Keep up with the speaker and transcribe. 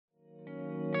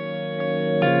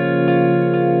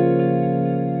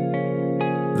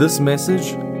This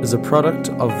message is a product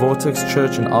of Vortex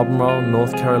Church in Albemarle,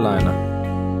 North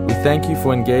Carolina. We thank you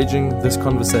for engaging this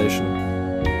conversation.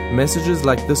 Messages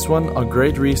like this one are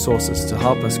great resources to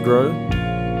help us grow,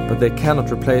 but they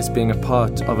cannot replace being a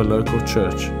part of a local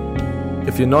church.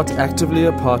 If you're not actively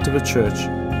a part of a church,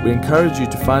 we encourage you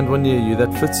to find one near you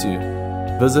that fits you.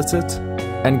 Visit it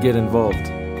and get involved.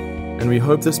 And we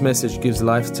hope this message gives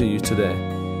life to you today.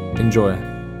 Enjoy.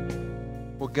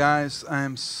 Well, guys, I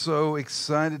am so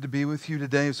excited to be with you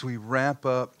today as we wrap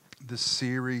up the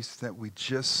series that we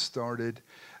just started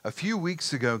a few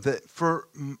weeks ago. That for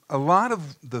a lot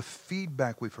of the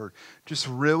feedback we've heard, just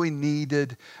really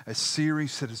needed a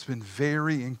series that has been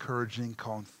very encouraging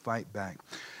called Fight Back.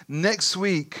 Next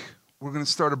week, we're going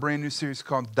to start a brand new series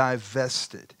called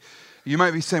Divested. You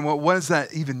might be saying, well, what does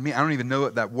that even mean? I don't even know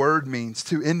what that word means.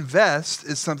 To invest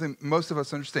is something most of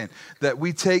us understand, that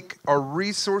we take our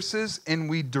resources and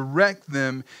we direct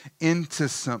them into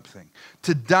something.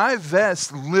 To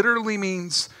divest literally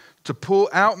means to pull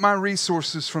out my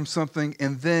resources from something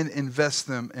and then invest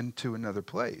them into another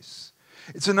place.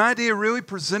 It's an idea really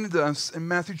presented to us in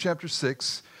Matthew chapter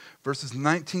 6, verses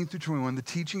 19 through 21, the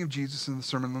teaching of Jesus in the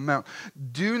Sermon on the Mount.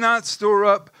 Do not store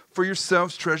up for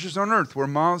yourselves treasures on earth, where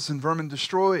moths and vermin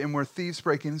destroy and where thieves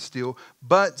break in and steal,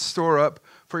 but store up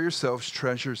for yourselves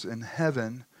treasures in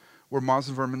heaven, where moths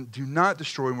and vermin do not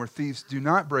destroy and where thieves do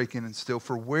not break in and steal.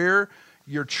 For where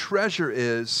your treasure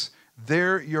is,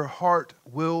 there your heart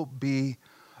will be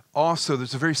also.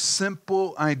 There's a very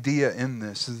simple idea in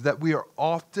this, is that we are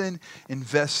often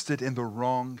invested in the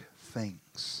wrong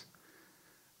things.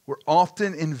 We're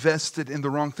often invested in the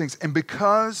wrong things. And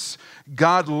because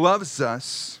God loves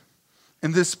us,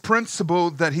 and this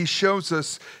principle that he shows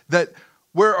us, that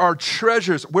where our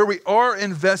treasures, where we are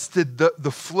invested,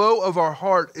 the flow of our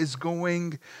heart is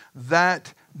going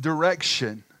that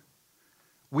direction.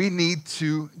 We need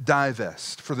to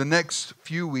divest. For the next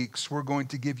few weeks, we're going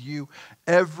to give you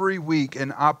every week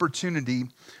an opportunity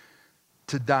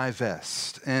to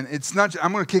divest. And it's not,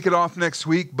 I'm going to kick it off next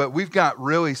week, but we've got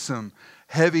really some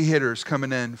heavy hitters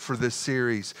coming in for this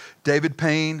series. David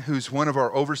Payne, who's one of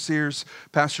our overseers,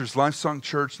 pastors Lifesong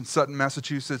Church in Sutton,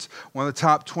 Massachusetts, one of the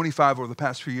top 25 over the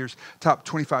past few years, top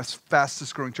 25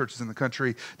 fastest growing churches in the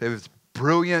country. David's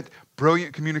brilliant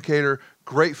communicator,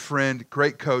 great friend,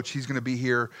 great coach. He's going to be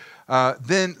here.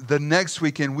 Then the next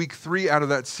weekend, week 3 out of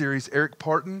that series, Eric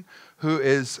Parton, who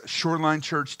is Shoreline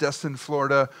Church, Destin,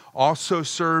 Florida, also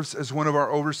serves as one of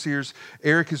our overseers.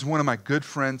 Eric is one of my good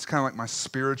friends, kind of like my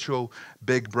spiritual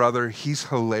big brother. He's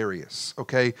hilarious,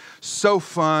 okay? So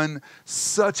fun,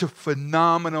 such a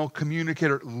phenomenal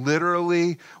communicator.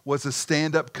 Literally was a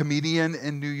stand-up comedian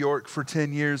in New York for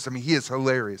 10 years. I mean, he is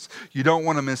hilarious. You don't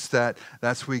want to miss that.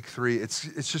 That's week 3. It's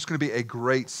just going to be a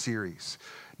great series.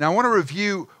 Now, I want to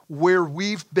review where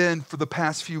we've been for the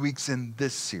past few weeks in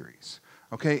this series.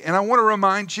 Okay, and I want to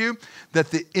remind you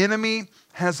that the enemy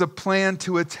has a plan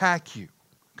to attack you,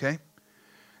 okay?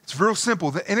 It's real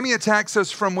simple. The enemy attacks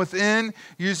us from within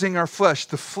using our flesh.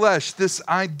 The flesh, this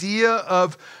idea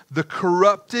of the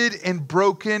corrupted and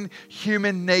broken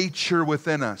human nature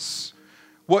within us.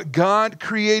 What God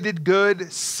created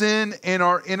good, sin and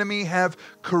our enemy have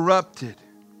corrupted.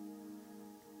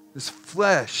 This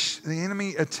flesh, the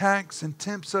enemy attacks and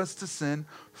tempts us to sin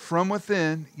from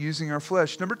within using our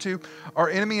flesh. Number 2, our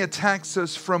enemy attacks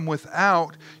us from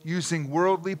without using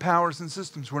worldly powers and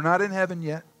systems. We're not in heaven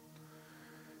yet.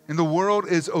 And the world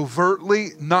is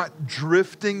overtly not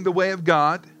drifting the way of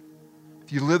God.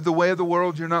 If you live the way of the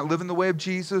world, you're not living the way of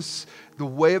Jesus. The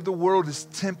way of the world is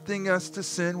tempting us to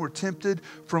sin. We're tempted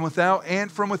from without and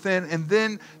from within. And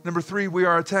then, number 3, we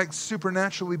are attacked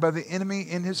supernaturally by the enemy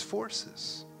and his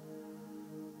forces.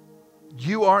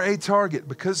 You are a target.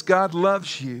 Because God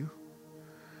loves you,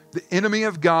 the enemy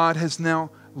of God has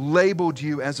now labeled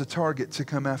you as a target to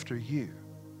come after you.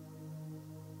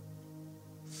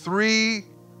 3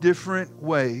 different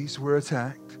ways we're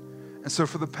attacked. And so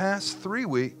for the past 3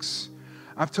 weeks,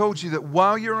 I've told you that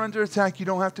while you're under attack, you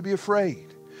don't have to be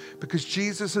afraid, because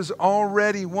Jesus has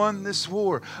already won this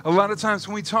war. A lot of times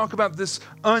when we talk about this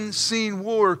unseen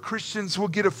war, Christians will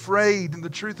get afraid. And the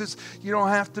truth is, you don't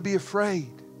have to be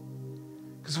afraid.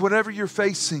 Because whatever you're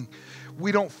facing,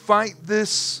 we don't fight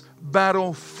this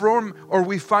battle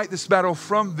we fight this battle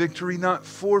from victory, not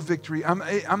for victory.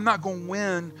 I'm not going to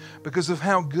win because of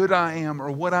how good I am or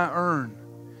what I earn.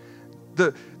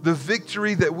 The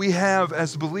victory that we have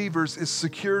as believers is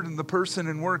secured in the person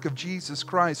and work of Jesus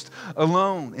Christ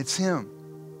alone. It's him.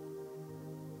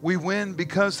 We win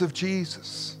because of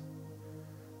Jesus.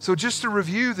 So just to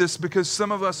review this, because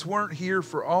some of us weren't here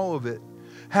for all of it,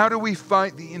 How do we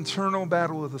fight the internal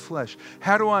battle of the flesh?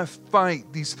 How do I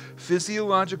fight these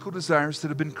physiological desires that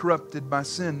have been corrupted by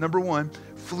sin? Number one,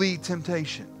 flee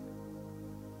temptation.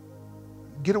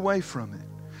 Get away from it.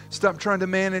 Stop trying to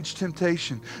manage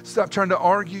temptation. Stop trying to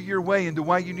argue your way into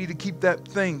why you need to keep that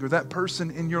thing or that person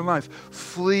in your life.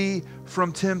 Flee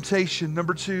from temptation.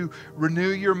 Number two, renew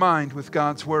your mind with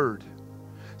God's Word.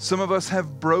 Some of us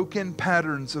have broken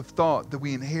patterns of thought that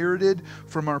we inherited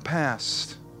from our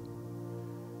past.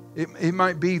 It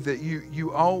might be that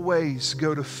you always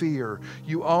go to fear.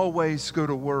 You always go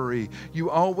to worry. You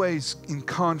always, in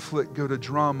conflict, go to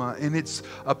drama. And it's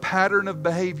a pattern of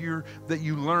behavior that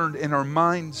you learned, and our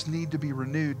minds need to be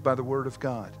renewed by the Word of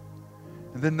God.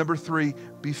 And then number three,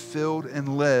 be filled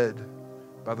and led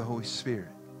by the Holy Spirit.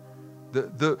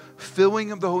 The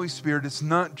filling of the Holy Spirit is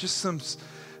not just some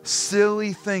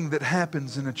silly thing that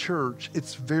happens in a church.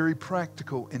 It's very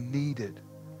practical and needed.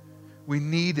 We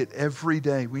need it every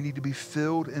day. We need to be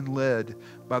filled and led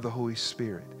by the Holy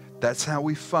Spirit. That's how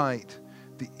we fight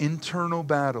the internal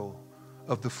battle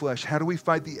of the flesh. How do we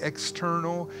fight the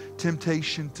external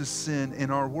temptation to sin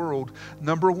in our world?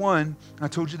 Number one, I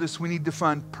told you this, we need to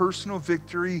find personal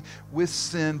victory with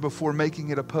sin before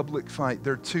making it a public fight.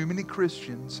 There are too many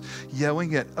Christians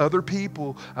yelling at other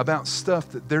people about stuff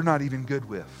that they're not even good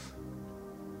with.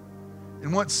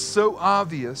 And what's so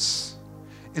obvious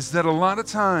is that a lot of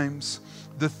times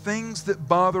the things that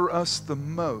bother us the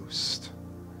most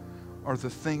are the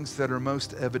things that are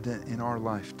most evident in our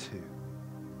life too.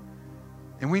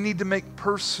 And we need to make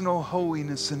personal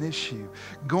holiness an issue.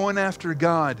 Going after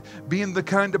God, being the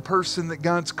kind of person that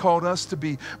God's called us to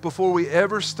be before we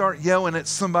ever start yelling at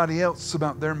somebody else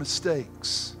about their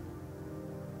mistakes.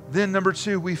 Then number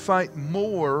two, we fight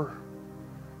more.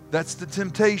 That's the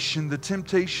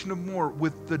temptation of more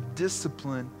with the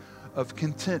discipline of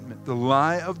contentment. The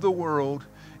lie of the world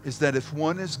is that if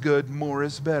one is good, more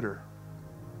is better.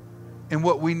 And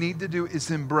what we need to do is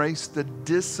embrace the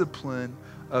discipline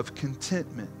of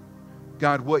contentment.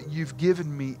 God, what you've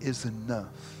given me is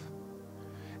enough.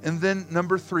 And then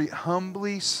number three,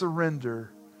 humbly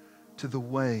surrender to the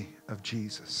way of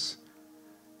Jesus.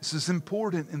 This is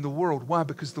important in the world. Why?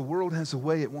 Because the world has a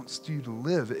way it wants you to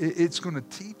live. It's going to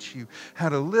teach you how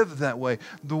to live that way.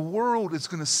 The world is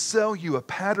going to sell you a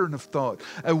pattern of thought,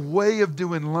 a way of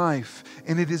doing life,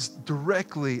 and it is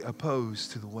directly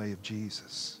opposed to the way of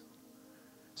Jesus.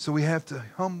 So we have to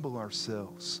humble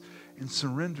ourselves and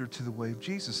surrender to the way of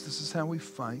Jesus. This is how we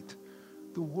fight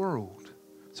the world.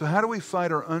 So how do we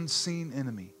fight our unseen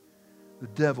enemy, the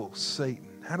devil, Satan?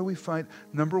 How do we fight?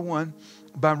 Number one,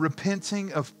 by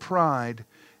repenting of pride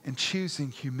and choosing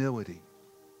humility.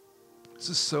 This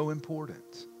is so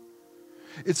important.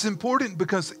 It's important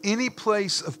because any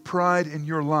place of pride in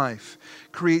your life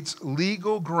creates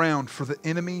legal ground for the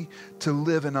enemy to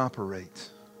live and operate.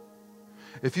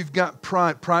 If you've got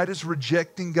pride is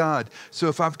rejecting God. So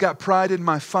if I've got pride in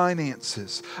my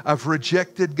finances, I've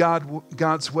rejected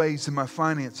God's ways in my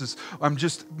finances. I'm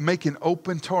just making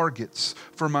open targets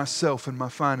for myself and my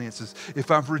finances. If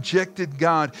I've rejected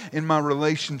God in my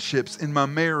relationships, in my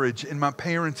marriage, in my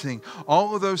parenting,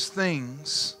 all of those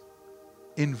things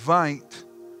invite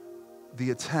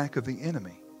the attack of the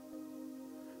enemy.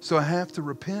 So I have to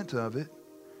repent of it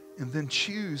and then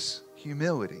choose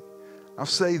humility. I'll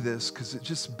say this because it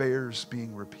just bears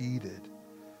being repeated.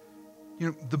 You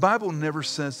know, the Bible never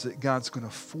says that God's going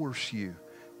to force you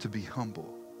to be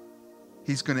humble.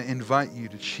 He's going to invite you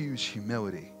to choose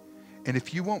humility. And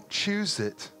if you won't choose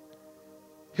it,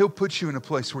 He'll put you in a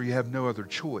place where you have no other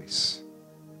choice.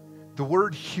 The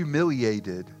word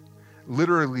humiliated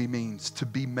literally means to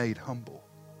be made humble.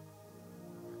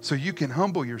 So you can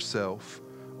humble yourself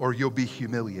or you'll be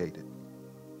humiliated.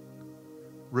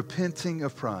 Repenting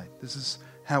of pride. This is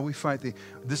how we fight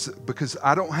this, because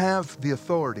I don't have the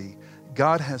authority.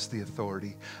 God has the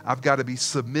authority. I've got to be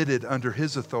submitted under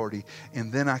His authority, and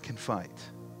then I can fight.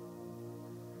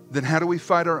 Then how do we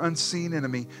fight our unseen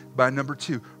enemy? By number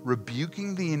two,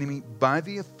 rebuking the enemy by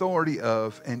the authority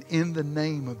of and in the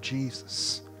name of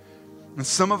Jesus. And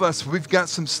some of us, we've got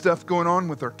some stuff going on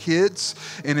with our kids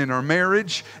and in our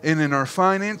marriage and in our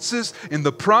finances. And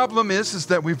the problem is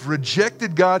that we've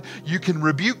rejected God. You can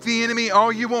rebuke the enemy all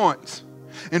you want.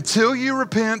 Until you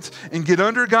repent and get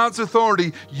under God's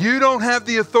authority, you don't have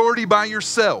the authority by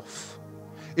yourself.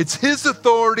 It's His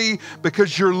authority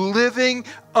because you're living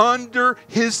under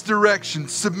His direction,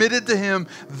 submitted to Him.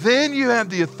 Then you have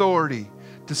the authority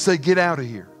to say, get out of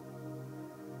here.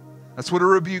 That's what a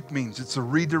rebuke means. It's a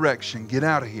redirection. Get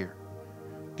out of here.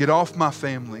 Get off my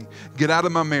family. Get out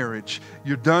of my marriage.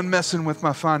 You're done messing with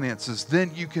my finances.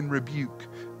 Then you can rebuke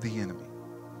the enemy.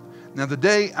 Now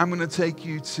today I'm going to take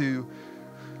you to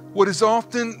what is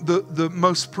often the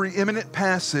most preeminent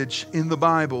passage in the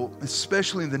Bible,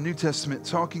 especially in the New Testament,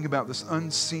 talking about this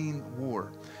unseen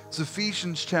war. It's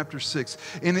Ephesians chapter 6.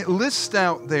 And it lists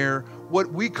out there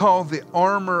what we call the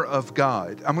armor of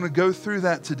God. I'm going to go through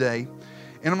that today.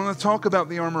 And I'm going to talk about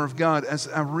the armor of God as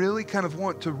I really kind of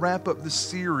want to wrap up this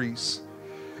series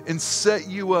and set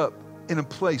you up in a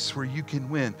place where you can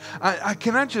win.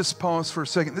 Can I just pause for a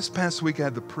second? This past week I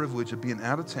had the privilege of being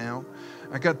out of town.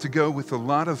 I got to go with a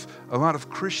lot of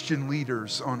Christian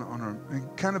leaders on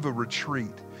a kind of a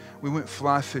retreat. We went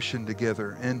fly fishing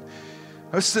together, and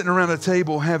I was sitting around a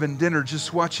table having dinner,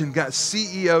 just watching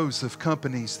CEOs of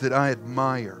companies that I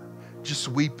admire, just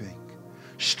weeping,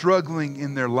 struggling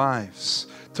in their lives,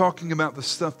 talking about the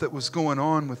stuff that was going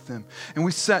on with them. And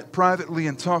we sat privately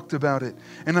and talked about it.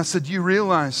 And I said, you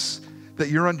realize that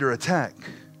you're under attack?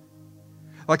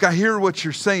 Like, I hear what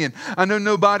you're saying. I know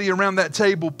nobody around that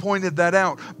table pointed that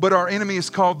out, but our enemy is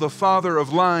called the father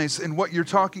of lies. And what you're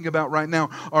talking about right now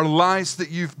are lies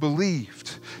that you've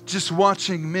believed. Just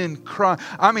watching men cry.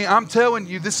 I mean, I'm telling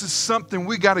you, this is something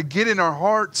we got to get in our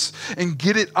hearts and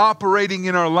get it operating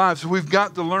in our lives. We've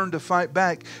got to learn to fight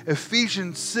back.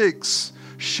 Ephesians 6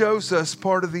 shows us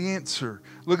part of the answer.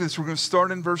 Look at this. We're going to start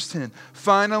in verse 10.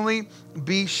 Finally,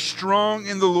 be strong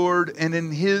in the Lord and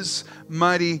in His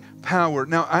mighty power.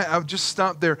 Now, I'll just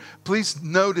stop there. Please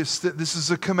notice that this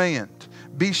is a command.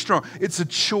 Be strong. It's a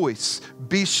choice.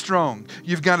 Be strong.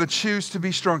 You've got to choose to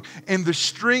be strong. And the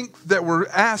strength that we're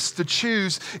asked to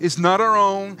choose is not our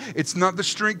own. It's not the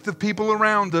strength of people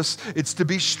around us. It's to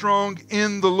be strong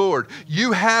in the Lord.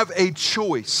 You have a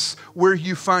choice where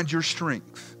you find your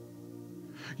strength.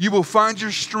 You will find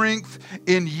your strength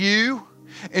in you,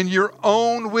 in your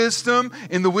own wisdom,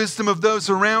 in the wisdom of those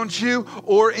around you,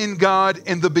 or in God.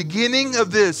 And the beginning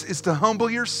of this is to humble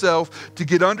yourself, to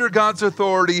get under God's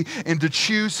authority, and to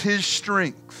choose His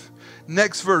strength.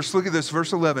 Next verse, look at this,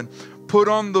 verse 11. Put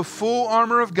on the full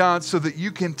armor of God so that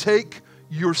you can take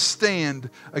your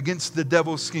stand against the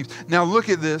devil's schemes. Now look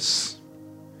at this.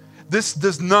 This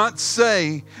does not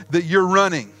say that you're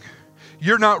running.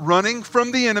 You're not running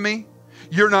from the enemy.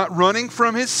 You're not running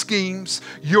from his schemes.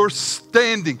 You're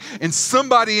standing. And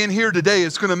somebody in here today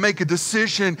is going to make a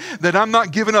decision that I'm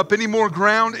not giving up any more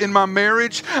ground in my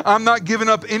marriage. I'm not giving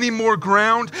up any more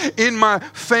ground in my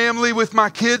family with my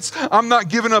kids. I'm not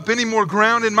giving up any more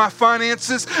ground in my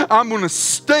finances. I'm going to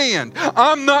stand.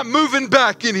 I'm not moving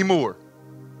back anymore.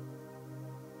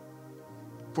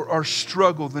 For our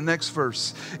struggle, the next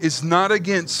verse, is not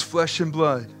against flesh and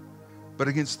blood, but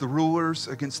against the rulers,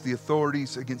 against the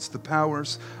authorities, against the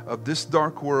powers of this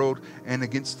dark world, and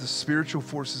against the spiritual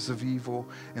forces of evil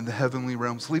in the heavenly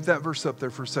realms. Leave that verse up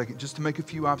there for a second, just to make a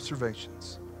few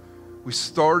observations. We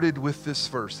started with this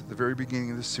verse at the very beginning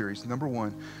of this series. Number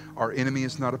one, our enemy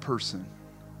is not a person.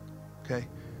 Okay?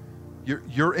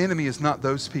 Your enemy is not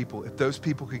those people. If those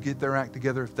people could get their act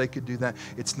together, if they could do that,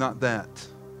 it's not that.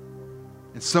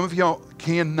 And some of y'all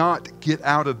cannot get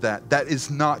out of that. That is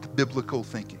not biblical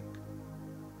thinking.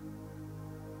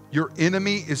 Your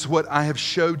enemy is what I have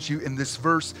showed you, and this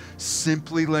verse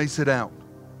simply lays it out.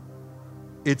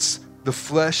 It's the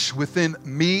flesh within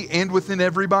me and within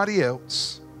everybody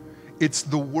else. It's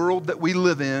the world that we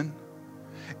live in,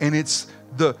 and it's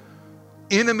the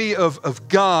enemy of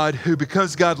God who,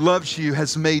 because God loves you,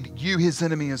 has made you His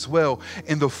enemy as well,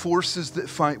 and the forces that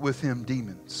fight with Him,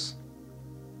 demons.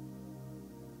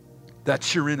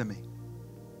 That's your enemy.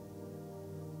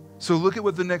 So look at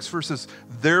what the next verse says.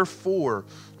 Therefore,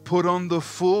 put on the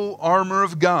full armor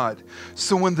of God.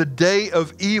 So when the day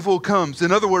of evil comes,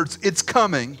 in other words, it's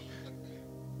coming.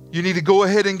 You need to go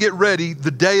ahead and get ready.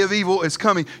 The day of evil is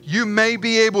coming. You may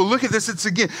be able, look at this, it's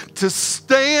again, to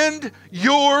stand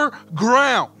your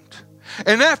ground.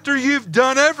 And after you've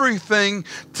done everything,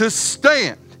 to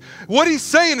stand. What he's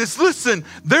saying is, listen,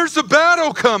 there's a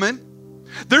battle coming.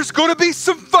 There's going to be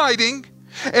some fighting.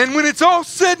 And when it's all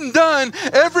said and done,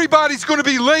 everybody's going to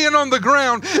be laying on the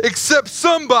ground except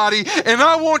somebody. And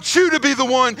I want you to be the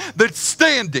one that's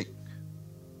standing.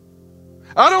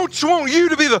 I don't want you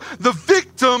to be the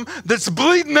victim that's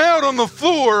bleeding out on the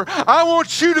floor. I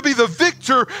want you to be the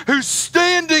victor who's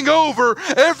standing over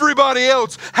everybody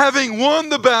else, having won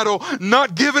the battle,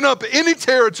 not giving up any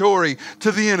territory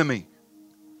to the enemy.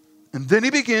 And then he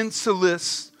begins to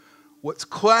list what's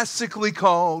classically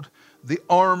called the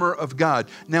armor of God.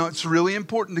 Now, it's really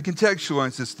important to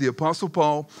contextualize this. The Apostle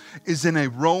Paul is in a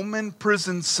Roman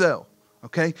prison cell,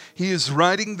 okay? He is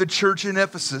writing the church in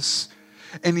Ephesus,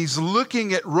 and he's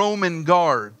looking at Roman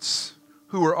guards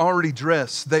who are already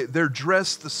dressed. They're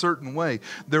dressed a certain way.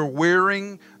 They're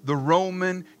wearing the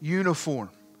Roman uniform.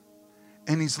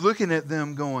 And he's looking at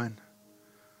them going,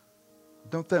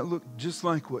 don't that look just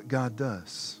like what God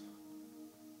does?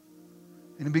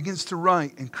 And he begins to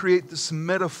write and create this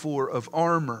metaphor of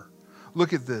armor.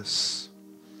 Look at this.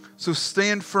 So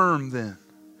stand firm then,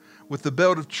 with the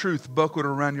belt of truth buckled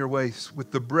around your waist,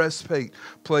 with the breastplate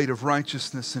of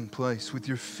righteousness in place, with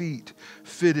your feet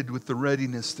fitted with the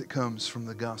readiness that comes from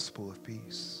the gospel of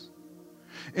peace.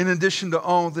 In addition to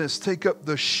all this, take up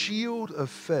the shield of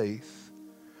faith,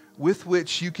 with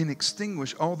which you can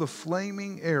extinguish all the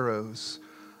flaming arrows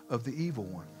of the evil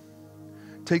one.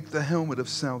 Take the helmet of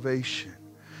salvation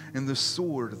and the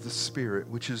sword of the Spirit,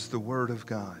 which is the Word of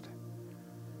God.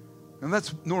 And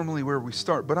that's normally where we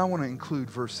start, but I want to include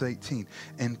verse 18.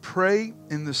 And pray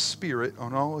in the Spirit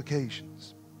on all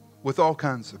occasions, with all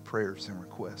kinds of prayers and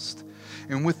requests.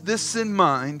 And with this in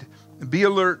mind, be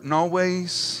alert and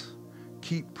always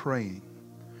keep praying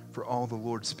for all the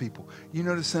Lord's people. You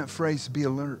notice that phrase, be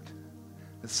alert?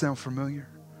 That sound familiar?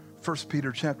 1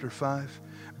 Peter chapter 5.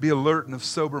 Be alert and of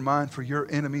sober mind, for your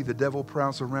enemy, the devil,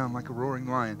 prowls around like a roaring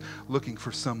lion, looking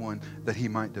for someone that he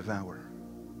might devour.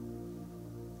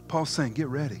 Paul's saying, get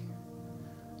ready.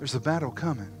 There's a battle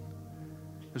coming.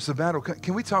 There's a battle.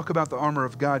 Can we talk about the armor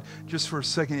of God just for a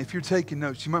second? If you're taking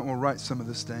notes, you might want to write some of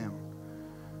this down.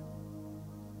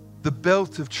 The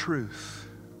belt of truth.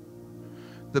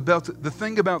 The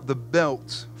thing about the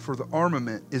belt for the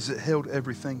armament is it held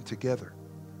everything together.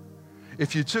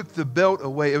 If you took the belt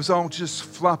away, it was all just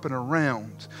flopping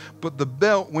around. But the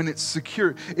belt, when it's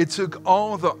secure, it took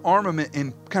all of the armament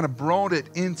and kind of brought it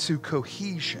into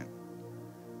cohesion.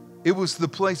 It was the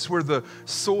place where the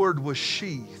sword was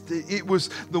sheathed. It was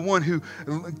the one who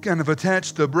kind of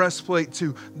attached the breastplate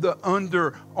to the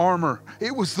under armor.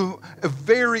 It was a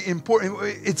very important.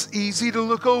 It's easy to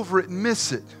look over it and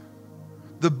miss it.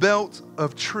 The belt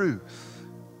of truth.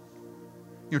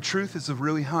 Your truth is a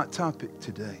really hot topic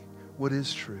today. What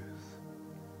is truth?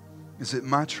 Is it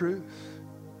my truth?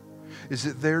 Is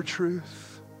it their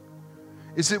truth?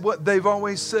 Is it what they've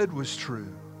always said was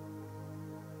true?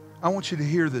 I want you to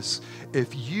hear this.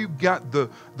 If you got the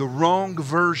wrong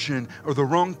version or the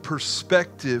wrong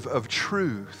perspective of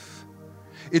truth,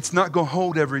 it's not going to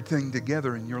hold everything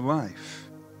together in your life.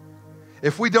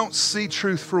 If we don't see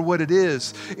truth for what it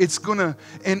is, it's going to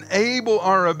enable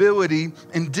our ability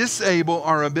and disable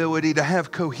our ability to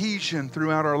have cohesion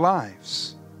throughout our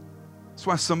lives. That's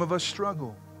why some of us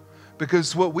struggle.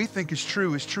 Because what we think is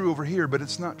true over here, but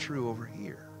it's not true over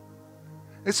here.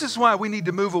 This is why we need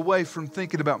to move away from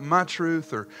thinking about my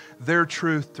truth or their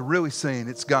truth to really saying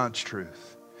it's God's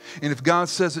truth. And if God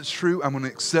says it's true, I'm going to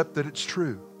accept that it's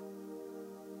true.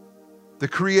 The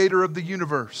creator of the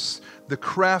universe, the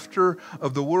crafter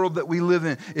of the world that we live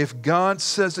in. If God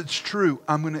says it's true,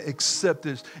 I'm going to accept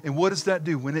this. And what does that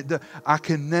do? When it does, I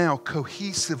can now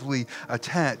cohesively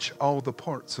attach all the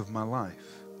parts of my life.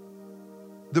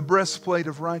 The breastplate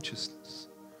of righteousness.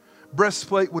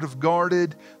 Breastplate would have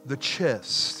guarded the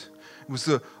chest. It was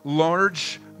a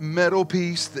large metal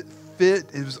piece that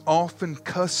fit. It was often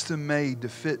custom made to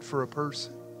fit for a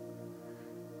person.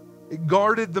 It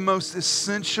guarded the most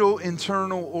essential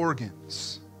internal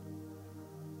organs,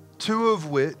 two of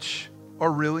which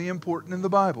are really important in the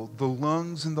Bible, the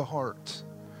lungs and the heart.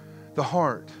 The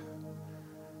heart,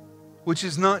 which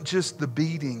is not just the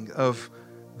beating of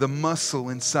the muscle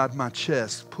inside my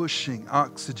chest, pushing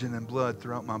oxygen and blood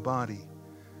throughout my body,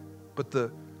 but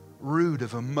the root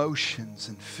of emotions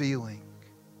and feeling.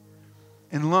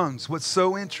 And lungs, what's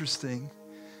so interesting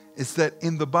is that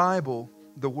in the Bible,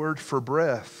 the word for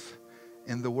breath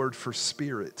and the word for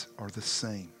spirit are the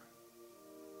same.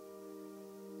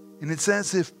 And it's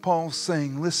as if Paul's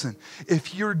saying, listen,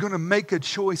 if you're going to make a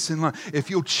choice in life, if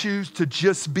you'll choose to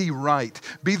just be right,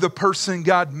 be the person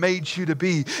God made you to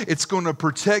be, it's going to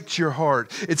protect your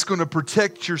heart. It's going to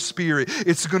protect your spirit.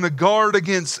 It's going to guard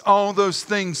against all those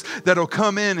things that'll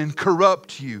come in and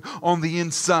corrupt you on the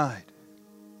inside.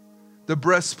 The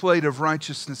breastplate of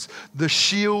righteousness, the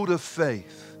shield of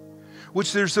faith,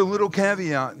 which there's a little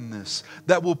caveat in this,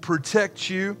 that will protect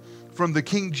you from, the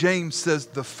King James says,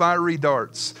 the fiery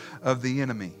darts of the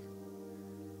enemy.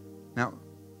 Now,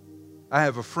 I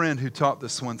have a friend who taught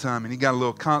this one time, and he got a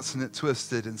little consonant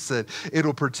twisted and said,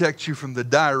 it'll protect you from the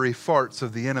diary farts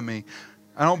of the enemy.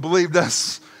 I don't believe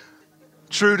that's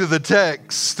true to the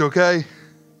text, okay?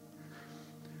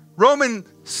 Roman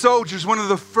soldiers, one of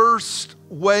the first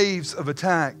waves of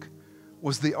attack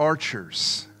was the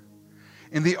archers.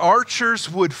 And the archers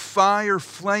would fire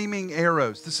flaming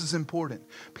arrows. This is important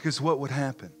because what would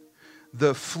happen?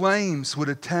 The flames would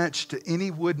attach to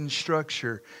any wooden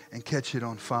structure and catch it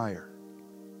on fire.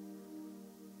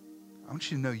 I want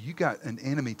you to know you got an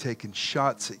enemy taking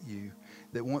shots at you,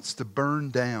 that wants to burn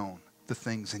down the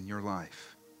things in your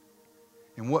life.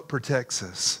 And what protects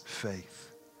us?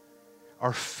 Faith.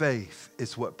 Our faith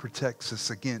is what protects us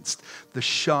against the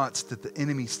shots that the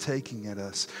enemy's taking at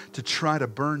us to try to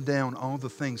burn down all the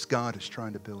things God is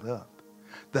trying to build up.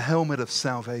 The helmet of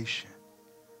salvation.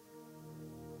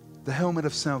 The helmet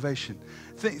of salvation.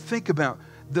 Think about,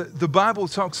 the Bible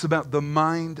talks about the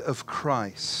mind of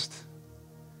Christ.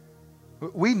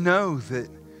 We know that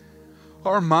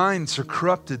our minds are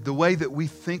corrupted. The way that we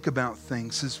think about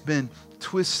things has been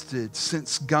twisted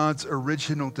since God's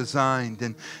original design.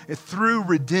 And through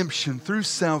redemption, through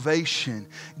salvation,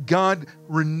 God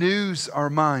renews our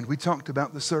mind. We talked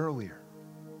about this earlier.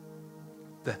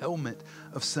 The helmet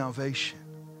of salvation.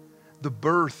 The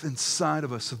birth inside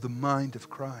of us of the mind of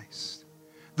Christ.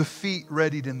 The feet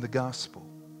readied in the gospel.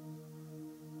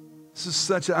 This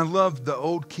is I love the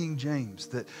old King James,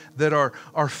 that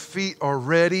our feet are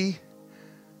ready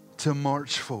to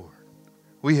march forward.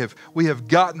 We have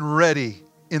gotten ready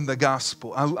in the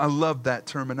gospel. I love that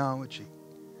terminology.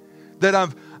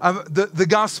 That the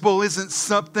gospel isn't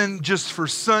something just for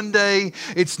Sunday.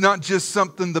 It's not just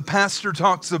something the pastor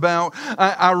talks about.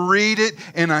 I read it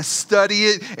and I study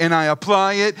it and I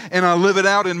apply it and I live it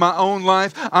out in my own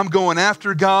life. I'm going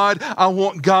after God. I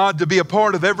want God to be a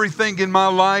part of everything in my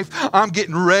life. I'm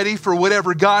getting ready for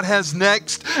whatever God has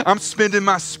next. I'm spending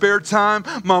my spare time,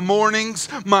 my mornings,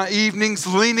 my evenings,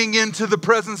 leaning into the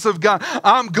presence of God.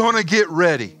 I'm going to get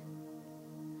ready.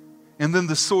 And then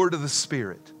the sword of the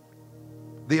Spirit.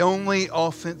 The only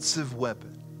offensive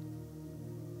weapon,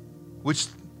 which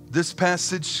this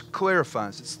passage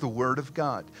clarifies. It's the Word of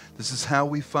God. This is how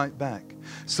we fight back.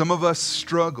 Some of us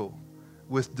struggle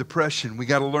with depression. We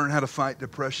got to learn how to fight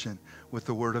depression with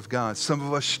the Word of God. Some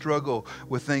of us struggle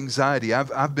with anxiety.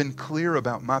 I've been clear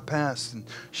about my past and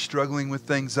struggling with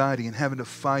anxiety and having to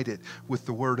fight it with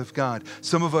the Word of God.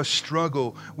 Some of us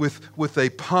struggle with a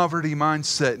poverty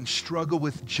mindset and struggle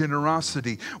with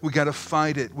generosity. We got to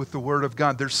fight it with the Word of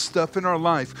God. There's stuff in our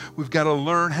life we've got to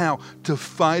learn how to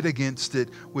fight against it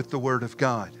with the Word of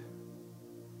God.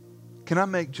 Can I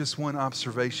make just one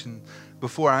observation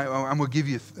before I'm going to give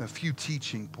you a few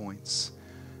teaching points?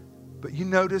 But you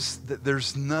notice that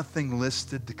there's nothing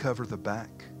listed to cover the back.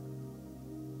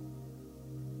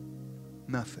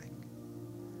 Nothing.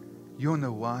 You don't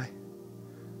know why?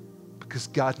 Because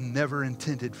God never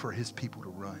intended for His people to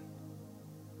run.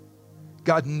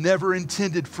 God never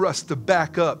intended for us to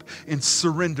back up and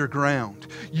surrender ground.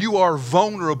 You are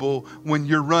vulnerable when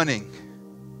you're running,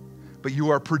 but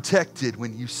you are protected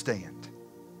when you stand.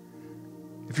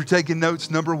 If you're taking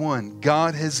notes, number one,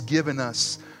 God has given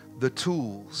us the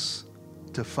tools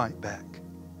to fight back.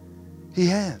 He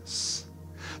has.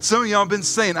 Some of y'all have been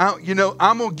saying, I'm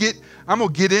gonna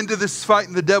get into this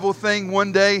fighting the devil thing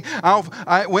one day.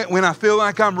 When I feel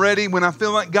like I'm ready, when I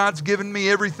feel like God's given me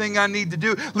everything I need to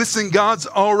do. Listen, God's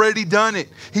already done it.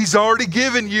 He's already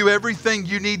given you everything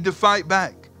you need to fight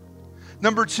back.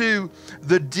 Number two,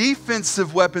 the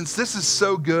defensive weapons. This is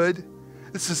so good.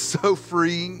 This is so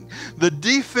freeing. The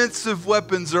defensive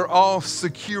weapons are all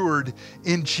secured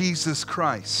in Jesus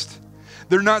Christ.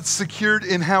 They're not secured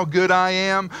in how good I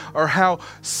am or how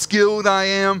skilled I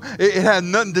am. It had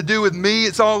nothing to do with me.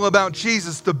 It's all about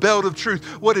Jesus, the belt of truth.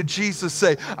 What did Jesus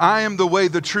say? I am the way,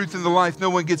 the truth, and the life. No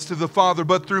one gets to the Father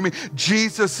but through me.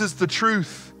 Jesus is the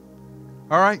truth.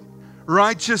 All right?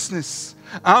 Righteousness.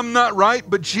 I'm not right,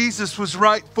 but Jesus was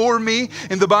right for me.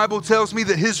 And the Bible tells me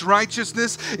that His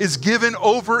righteousness is given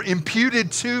over,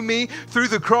 imputed to me through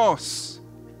the cross.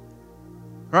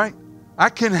 Right? I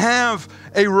can have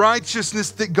a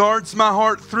righteousness that guards my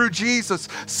heart through Jesus.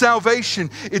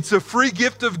 Salvation, it's a free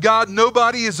gift of God.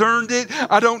 Nobody has earned it.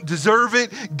 I don't deserve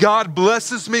it. God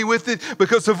blesses me with it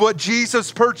because of what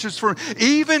Jesus purchased for me.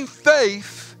 Even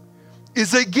faith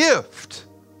is a gift.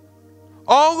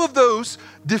 All of those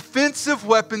defensive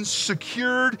weapons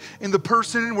secured in the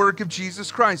person and work of Jesus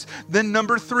Christ. Then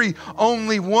number three,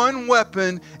 only one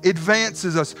weapon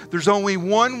advances us. There's only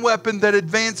one weapon that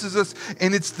advances us,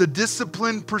 and it's the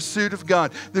disciplined pursuit of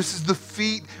God. This is the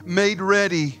feet made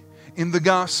ready in the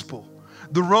gospel.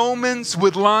 The Romans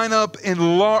would line up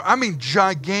in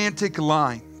gigantic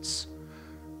lines,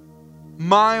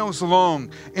 miles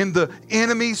long, and the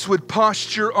enemies would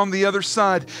posture on the other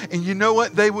side. And you know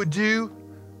what they would do?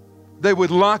 They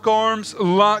would lock arms,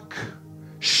 lock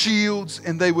shields,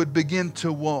 and they would begin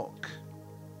to walk.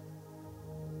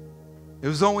 There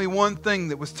was only one thing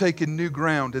that was taking new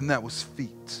ground, and that was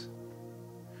feet.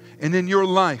 And in your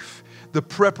life, the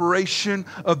preparation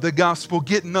of the gospel,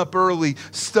 getting up early,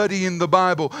 studying the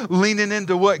Bible, leaning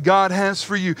into what God has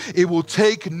for you, it will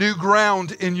take new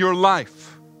ground in your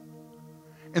life.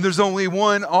 And there's only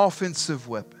one offensive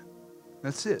weapon.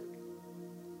 That's it.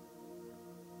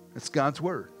 That's God's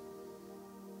Word.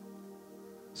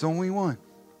 There's only one.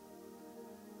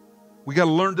 We got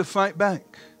to learn to fight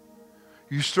back.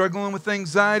 You're struggling with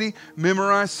anxiety,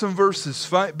 memorize some verses.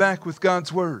 Fight back with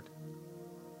God's Word.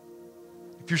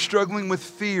 If you're struggling with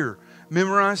fear,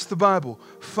 memorize the Bible.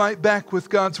 Fight back with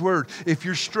God's Word. If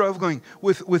you're struggling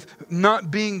with not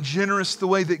being generous the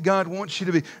way that God wants you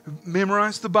to be,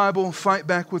 memorize the Bible and fight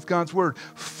back with God's Word.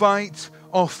 Fight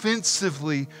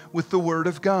offensively with the Word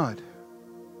of God.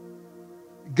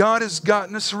 God has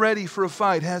gotten us ready for a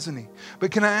fight, hasn't He?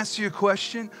 But can I ask you a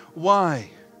question?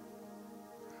 Why?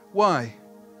 Why?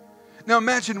 Now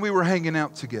imagine we were hanging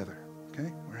out together.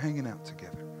 Okay? We're hanging out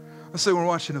together. Let's say we're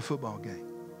watching a football game.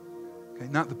 Okay?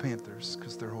 Not the Panthers,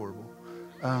 because they're horrible.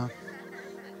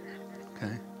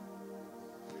 Okay?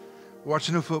 We're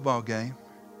watching a football game.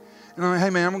 And I'm like, hey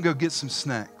man, I'm going to go get some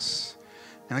snacks.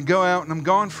 And I go out and I'm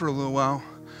gone for a little while.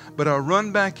 But I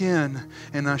run back in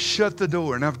and I shut the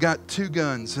door and I've got 2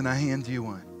 guns and I hand you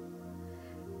one.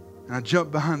 And I jump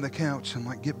behind the couch and I'm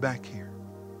like, get back here.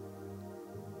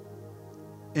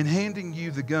 In handing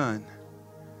you the gun,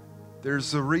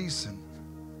 there's a reason.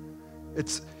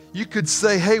 You could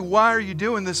say, hey, why are you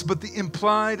doing this? But the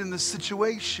implied in the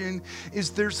situation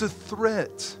is there's a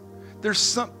threat. There's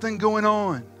something going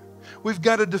on. We've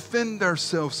got to defend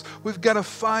ourselves. We've got to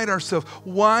fight ourselves.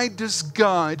 Why does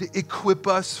God equip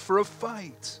us for a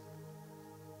fight?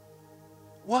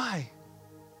 Why?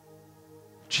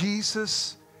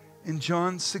 Jesus in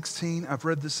John 16, I've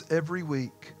read this every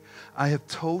week. I have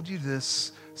told you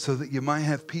this so that you might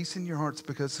have peace in your hearts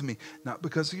because of me. Not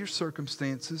because of your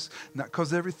circumstances, not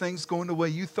because everything's going the way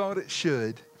you thought it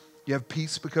should. You have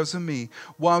peace because of me.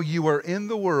 While you are in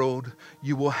the world,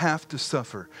 you will have to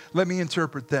suffer. Let me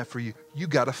interpret that for you. You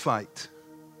got to fight.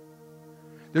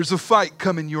 There's a fight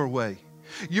coming your way.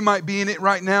 You might be in it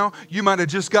right now. You might have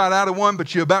just got out of one,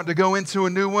 but you're about to go into a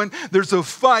new one. There's a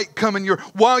fight coming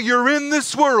while you're in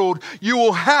this world, you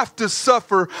will have to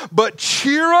suffer. But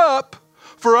cheer up,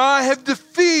 for I have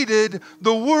defeated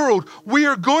the world. We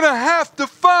are going to have to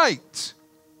fight.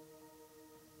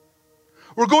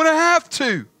 We're going to have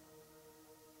to.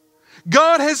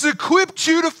 God has equipped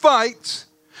you to fight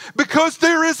because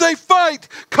there is a fight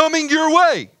coming your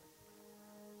way.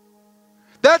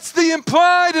 That's the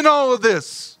implied in all of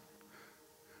this.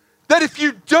 That if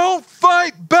you don't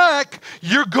fight back,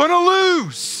 you're going to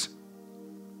lose.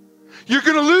 You're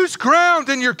going to lose ground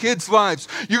in your kids' lives.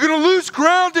 You're going to lose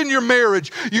ground in your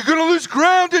marriage. You're going to lose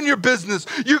ground in your business.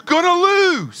 You're going to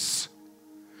lose.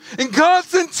 And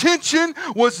God's intention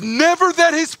was never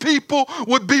that His people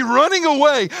would be running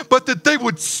away, but that they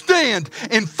would stand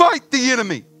and fight the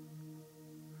enemy.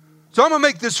 So I'm going to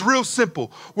make this real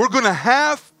simple. We're going to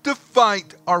have to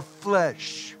fight our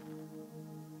flesh.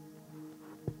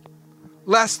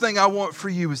 Last thing I want for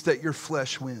you is that your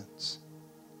flesh wins.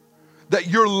 That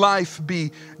your life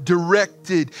be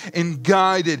directed and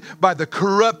guided by the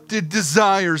corrupted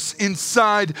desires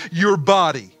inside your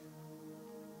body.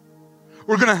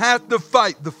 We're going to have to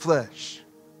fight the flesh.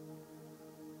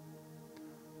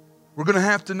 We're going to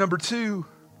have to, number 2,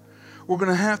 we're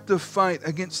going to have to fight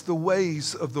against the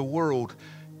ways of the world,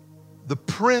 the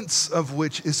prince of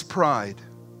which is pride.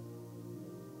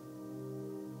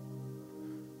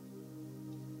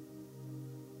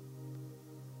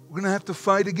 We're going to have to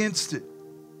fight against it.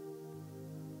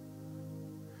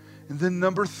 And then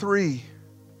number 3,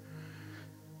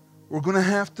 we're going to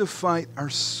have to fight our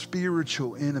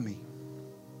spiritual enemy.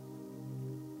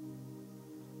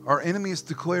 Our enemy has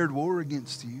declared war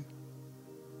against you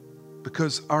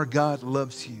because our God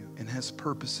loves you and has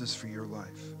purposes for your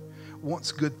life,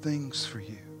 wants good things for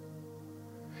you.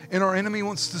 And our enemy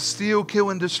wants to steal, kill,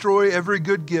 and destroy every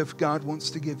good gift God wants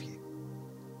to give you.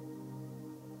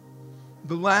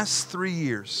 The last 3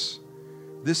 years,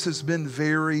 this has been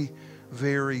very,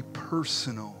 very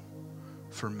personal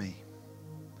for me.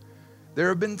 There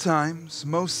have been times,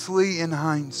 mostly in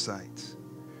hindsight,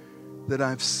 that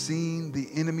I've seen the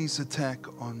enemy's attack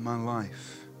on my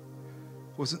life.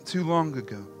 It wasn't too long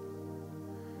ago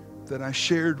that I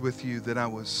shared with you that I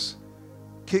was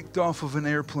kicked off of an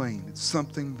airplane. It's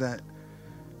something that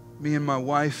me and my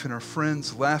wife and our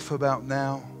friends laugh about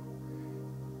now.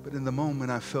 But in the moment,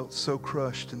 I felt so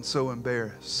crushed and so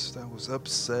embarrassed. I was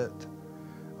upset.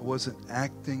 I wasn't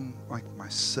acting like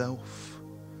myself.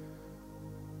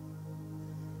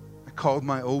 I called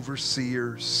my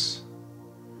overseers.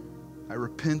 I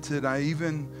repented. I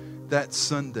even, that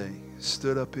Sunday,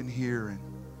 stood up in here and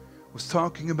was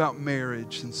talking about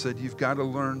marriage and said, you've got to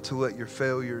learn to let your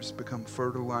failures become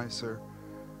fertilizer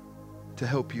to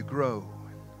help you grow.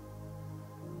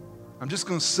 I'm just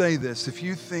going to say this. If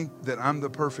you think that I'm the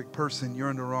perfect person, you're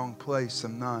in the wrong place.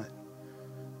 I'm not.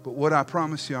 But what I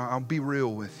promise you, I'll be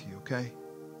real with you, okay?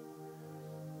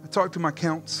 I talked to my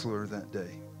counselor that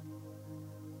day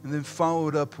and then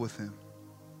followed up with him.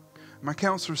 My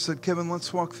counselor said, Kevin,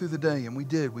 let's walk through the day. And we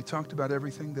did. We talked about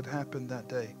everything that happened that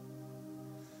day.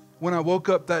 When I woke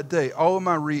up that day, all of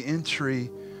my re-entry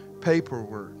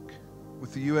paperwork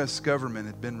with the U.S. government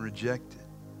had been rejected.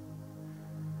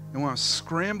 And when I was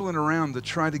scrambling around to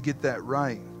try to get that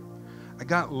right, I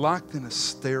got locked in a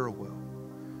stairwell.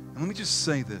 And let me just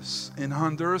say this. In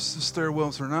Honduras, the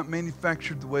stairwells are not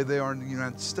manufactured the way they are in the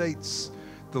United States.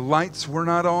 The lights were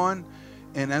not on.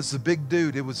 And as a big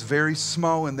dude, it was very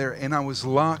small in there. And I was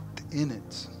locked in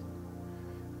it.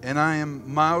 And I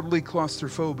am mildly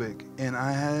claustrophobic. And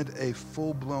I had a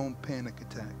full-blown panic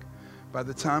attack. By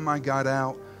the time I got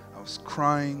out, I was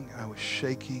crying. I was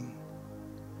shaking.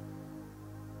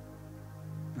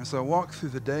 And as I walked through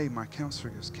the day, my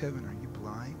counselor goes, Kevin, are you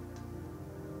blind?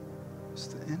 It's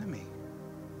the enemy.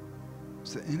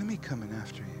 It's the enemy coming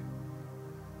after you.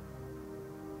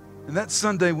 And that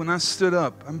Sunday when I stood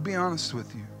up, I'm going to be honest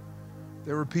with you,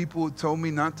 there were people who told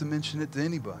me not to mention it to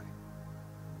anybody.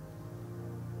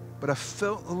 But I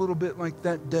felt a little bit like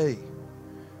that day.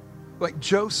 Like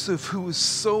Joseph, who was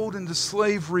sold into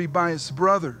slavery by his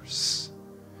brothers.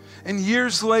 And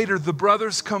years later, the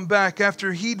brothers come back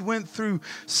after he'd went through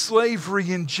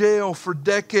slavery in jail for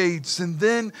decades. And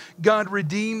then God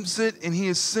redeems it and he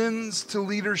ascends to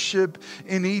leadership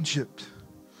in Egypt.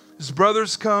 His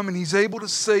brothers come and he's able to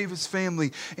save his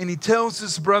family. And he tells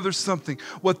his brothers something.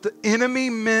 What the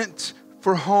enemy meant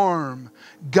for harm,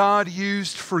 God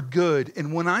used for good.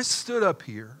 And when I stood up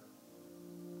here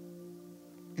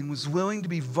and was willing to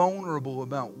be vulnerable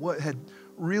about what had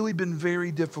really been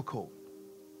very difficult,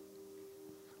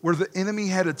 where the enemy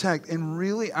had attacked and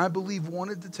really, I believe,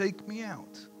 wanted to take me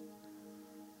out,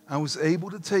 I was able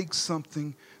to take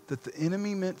something that the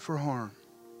enemy meant for harm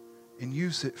and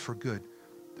use it for good.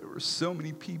 There were so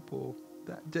many people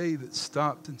that day that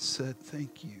stopped and said,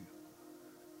 thank you.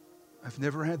 I've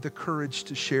never had the courage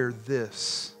to share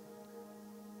this,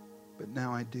 but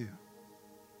now I do.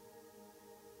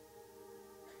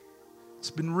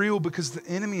 It's been real because the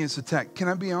enemy is attacked. Can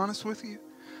I be honest with you?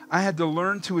 I had to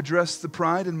learn to address the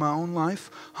pride in my own life,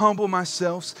 humble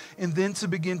myself, and then to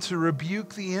begin to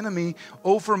rebuke the enemy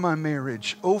over my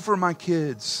marriage, over my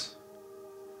kids.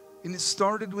 And it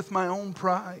started with my own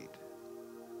pride.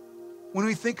 When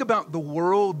we think about the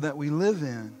world that we live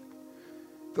in,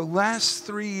 the last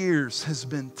 3 years has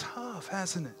been tough,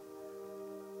 hasn't it?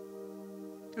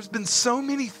 There's been so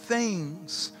many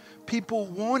things people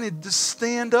wanted to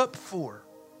stand up for.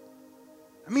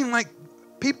 I mean, like,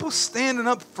 people standing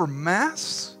up for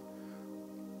masks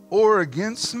or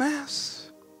against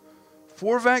masks,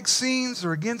 for vaccines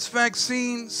or against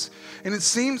vaccines. And it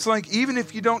seems like even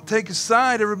if you don't take a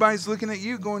side, everybody's looking at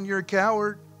you going, you're a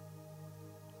coward.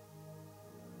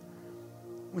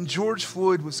 When George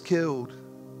Floyd was killed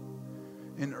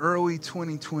in early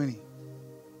 2020,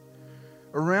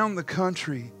 around the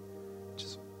country,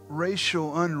 just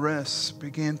racial unrest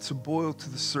began to boil to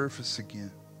the surface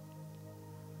again.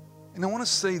 And I want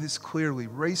to say this clearly.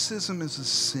 Racism is a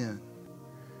sin.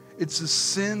 It's a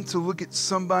sin to look at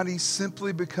somebody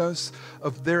simply because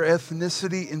of their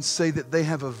ethnicity and say that they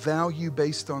have a value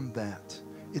based on that.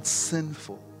 It's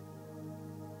sinful.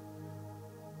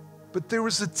 But there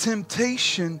was a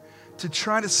temptation to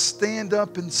try to stand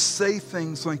up and say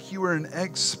things like you were an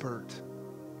expert.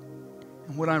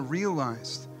 And what I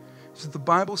realized is that the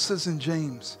Bible says in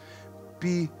James,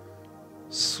 be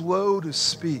slow to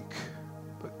speak,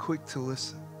 but quick to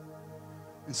listen.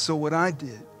 And so what I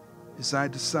did is I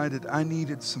decided I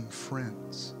needed some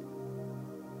friends.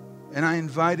 And I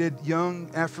invited young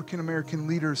African-American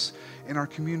leaders in our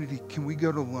community. Can we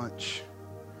go to lunch?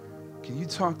 Can you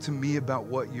talk to me about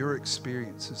what your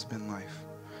experience has been like?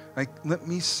 Like, let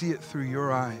me see it through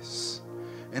your eyes.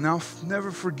 And I'll never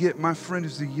forget my friend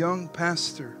who's a young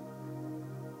pastor.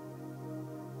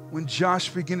 When Josh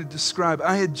began to describe,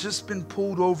 I had just been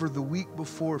pulled over the week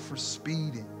before for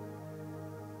speeding.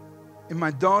 And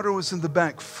my daughter was in the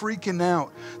back freaking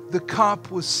out. The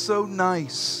cop was so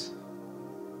nice.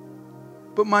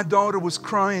 But my daughter was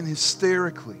crying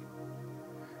hysterically.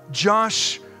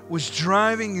 Josh was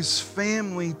driving his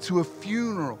family to a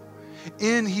funeral.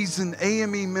 And he's an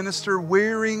AME minister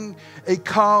wearing a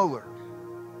collar,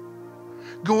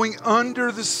 going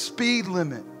under the speed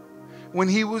limit when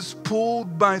he was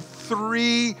pulled by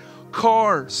 3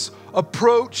 cars,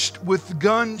 approached with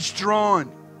guns drawn.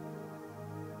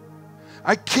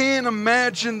 I can't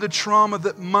imagine the trauma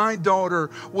that my daughter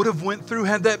would have went through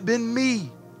had that been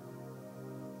me.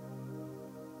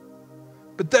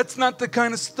 But that's not the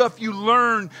kind of stuff you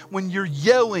learn when you're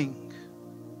yelling.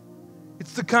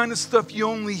 It's the kind of stuff you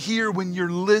only hear when you're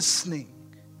listening.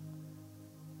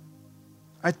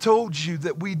 I told you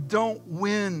that we don't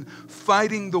win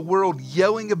fighting the world,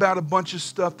 yelling about a bunch of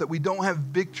stuff that we don't have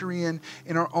victory in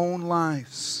our own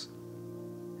lives.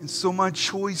 And so my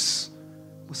choice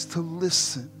was to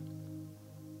listen.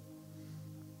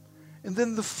 And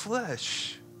then the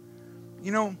flesh.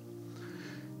 You know,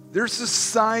 there's a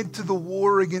side to the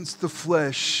war against the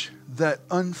flesh that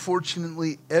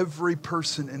unfortunately every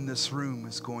person in this room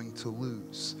is going to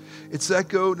lose. It's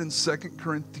echoed in 2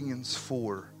 Corinthians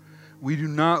 4. We do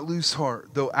not lose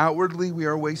heart. Though outwardly we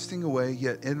are wasting away,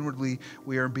 yet inwardly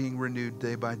we are being renewed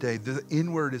day by day. The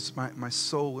inward is my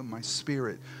soul and my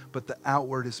spirit, but the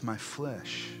outward is my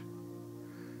flesh.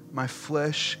 My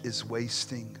flesh is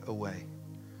wasting away.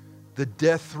 The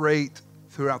death rate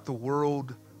throughout the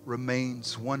world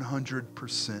remains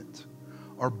 100%.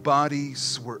 Our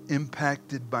bodies were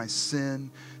impacted by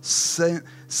sin.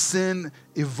 Sin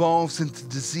evolves into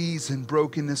disease and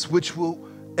brokenness, which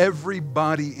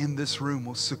everybody in this room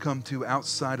will succumb to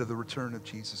outside of the return of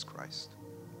Jesus Christ.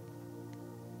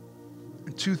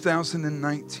 In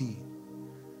 2019,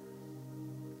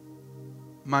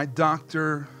 my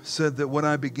doctor said that what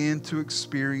I began to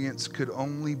experience could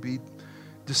only be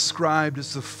described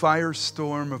as a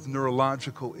firestorm of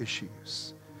neurological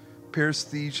issues.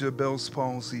 Paresthesia, Bell's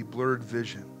palsy, blurred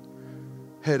vision,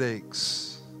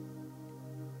 headaches,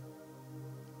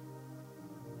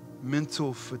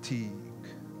 mental fatigue,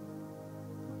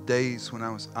 days when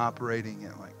I was operating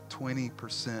at like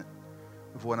 20%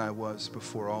 of what I was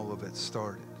before all of it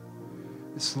started.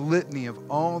 This litany of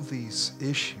all these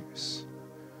issues.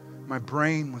 My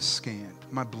brain was scanned.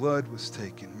 My blood was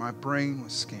taken. My brain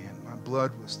was scanned. My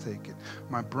blood was taken.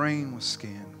 My brain was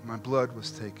scanned. My blood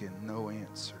was taken. No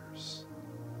answers.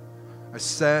 I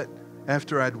sat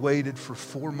after I'd waited for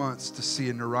 4 months to see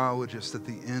a neurologist at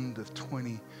the end of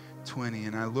 2020,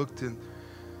 and I looked in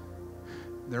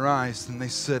their eyes and they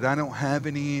said, I don't have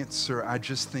any answer. I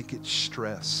just think it's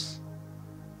stress.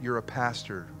 You're a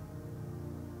pastor.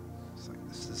 It's like,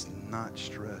 this is not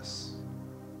stress.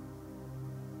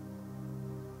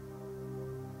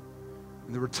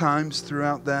 And there were times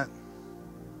throughout that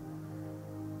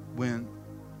when,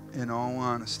 in all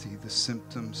honesty, the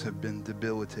symptoms have been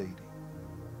debilitating.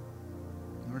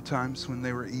 There were times when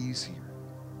they were easier.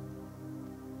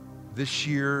 This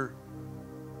year,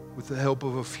 with the help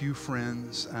of a few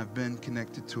friends, I've been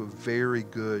connected to a very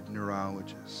good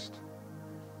neurologist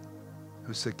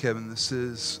who said, Kevin, this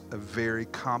is a very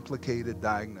complicated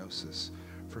diagnosis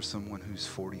for someone who's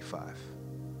 45.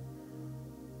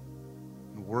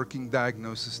 The working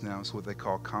diagnosis now is what they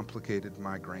call complicated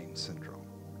migraine syndrome.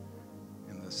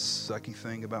 And the sucky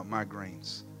thing about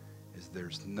migraines is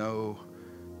there's no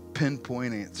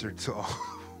pinpoint answer to all.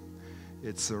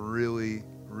 It's a really,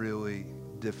 really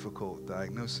difficult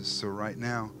diagnosis. So right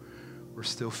now, we're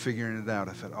still figuring it out.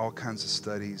 I've had all kinds of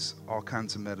studies, all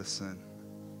kinds of medicine.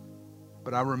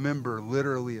 But I remember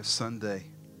literally a Sunday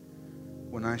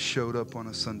when I showed up on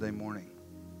a Sunday morning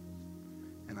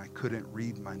and I couldn't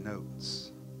read my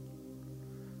notes.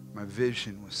 My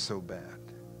vision was so bad.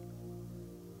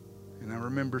 And I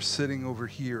remember sitting over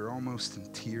here almost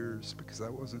in tears because I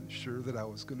wasn't sure that I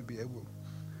was going to be able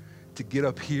to get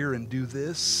up here and do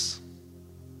this.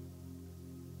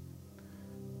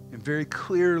 And very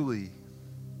clearly,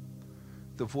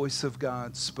 the voice of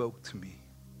God spoke to me.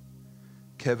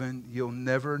 Kevin, you'll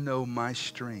never know my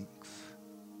strength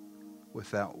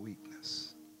without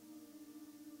weakness.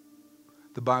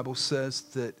 The Bible says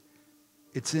that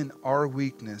it's in our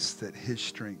weakness that His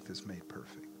strength is made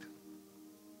perfect.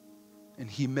 And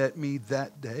He met me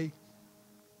that day.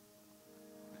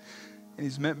 And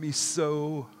He's met me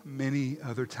so many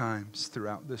other times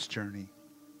throughout this journey.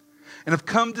 And I've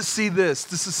come to see this.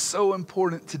 This is so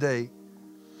important today.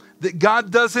 That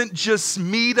God doesn't just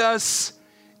meet us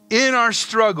in our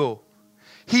struggle.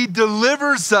 He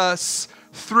delivers us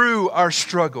through our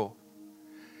struggle.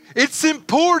 It's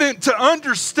important to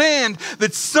understand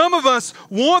that some of us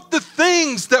want the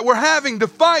things that we're having to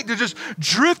fight to just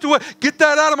drift away. Get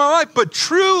that out of my life. But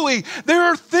truly, there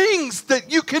are things that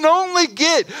you can only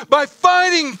get by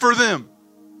fighting for them.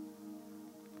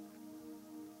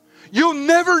 You'll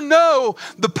never know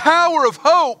the power of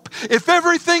hope if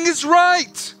everything is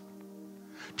right.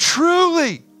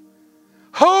 Truly,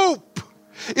 hope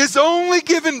is only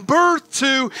given birth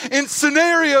to in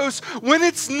scenarios when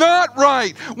it's not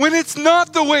right, when it's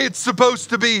not the way it's supposed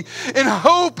to be. And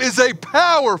hope is a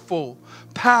powerful,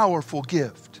 powerful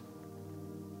gift.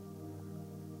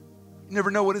 You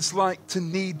never know what it's like to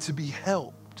need to be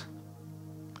helped.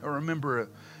 I remember a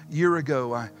year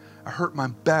ago, I hurt my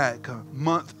back a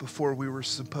month before we were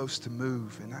supposed to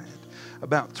move, and I had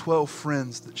about 12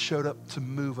 friends that showed up to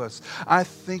move us. I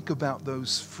think about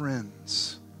those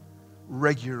friends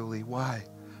regularly. Why?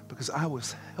 Because I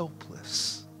was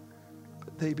helpless,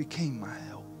 but they became my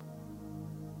help.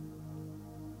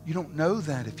 You don't know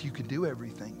that if you can do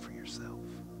everything for yourself.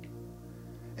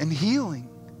 And healing,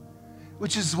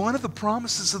 which is one of the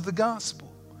promises of the gospel.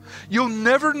 You'll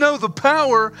never know the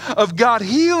power of God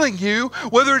healing you,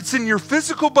 whether it's in your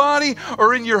physical body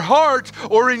or in your heart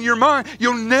or in your mind.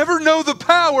 You'll never know the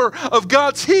power of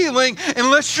God's healing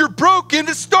unless you're broken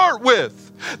to start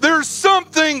with. There are some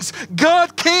things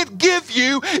God can't give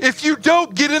you if you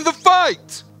don't get in the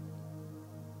fight.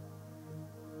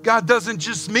 God doesn't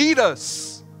just meet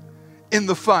us in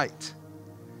the fight.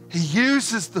 He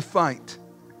uses the fight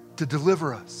to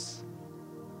deliver us.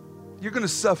 You're going to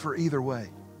suffer either way.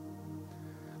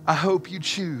 I hope you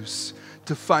choose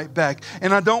to fight back.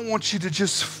 And I don't want you to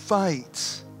just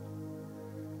fight.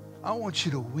 I want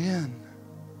you to win.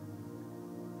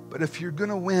 But if you're going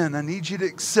to win, I need you to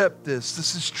accept this.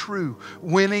 This is true.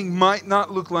 Winning might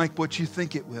not look like what you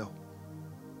think it will.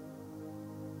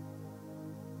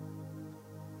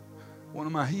 One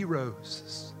of my heroes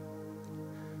is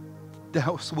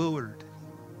Dallas Willard.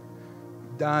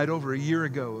 He died over a year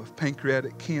ago of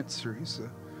pancreatic cancer. He's a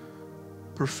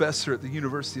professor at the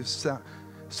University of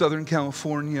Southern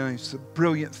California. He's a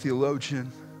brilliant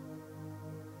theologian.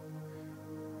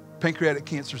 Pancreatic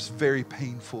cancer is very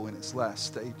painful in its last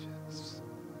stages.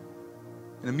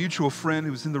 And a mutual friend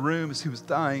who was in the room as he was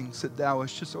dying said,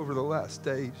 Dallas, just over the last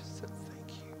stage, said, thank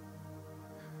you.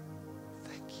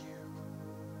 Thank you.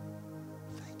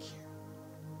 Thank you.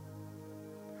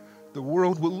 The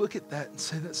world will look at that and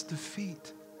say, that's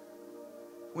defeat.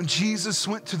 When Jesus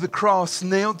went to the cross,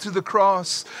 nailed to the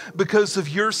cross because of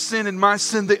your sin and my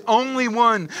sin, the only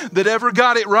one that ever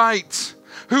got it right,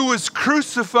 who was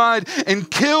crucified and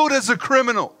killed as a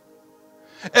criminal.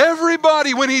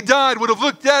 Everybody, when he died, would have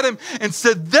looked at him and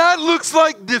said, that looks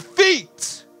like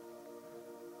defeat.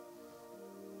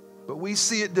 But we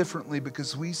see it differently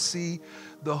because we see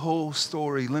the whole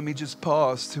story. Let me just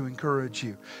pause to encourage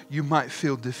you. You might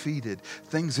feel defeated.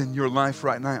 Things in your life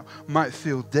right now might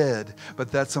feel dead,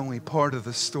 but that's only part of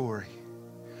the story.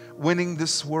 Winning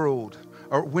this world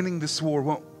or winning this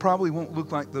war probably won't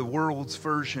look like the world's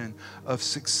version of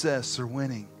success or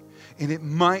winning. And it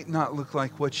might not look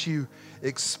like what you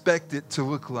expect it to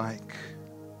look like.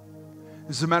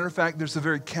 As a matter of fact, there's a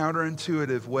very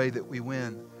counterintuitive way that we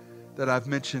win that I've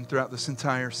mentioned throughout this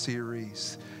entire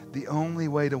series. The only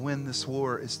way to win this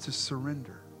war is to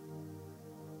surrender.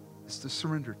 It's to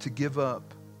surrender, to give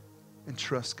up and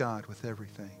trust God with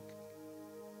everything.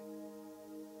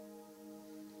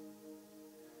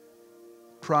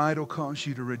 Pride will cause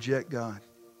you to reject God.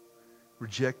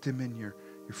 Reject Him in your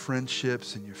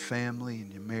friendships and your family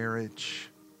and your marriage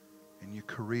and your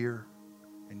career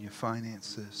and your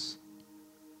finances.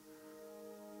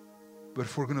 But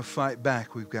if we're going to fight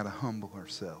back, we've got to humble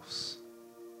ourselves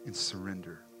and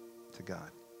surrender to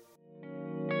God.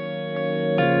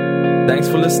 Thanks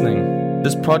for listening.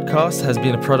 This podcast has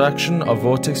been a production of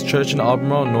Vortex Church in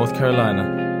Albemarle, North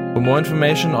Carolina. For more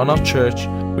information on our church,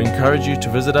 we encourage you to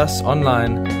visit us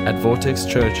online at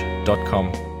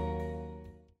vortexchurch.com.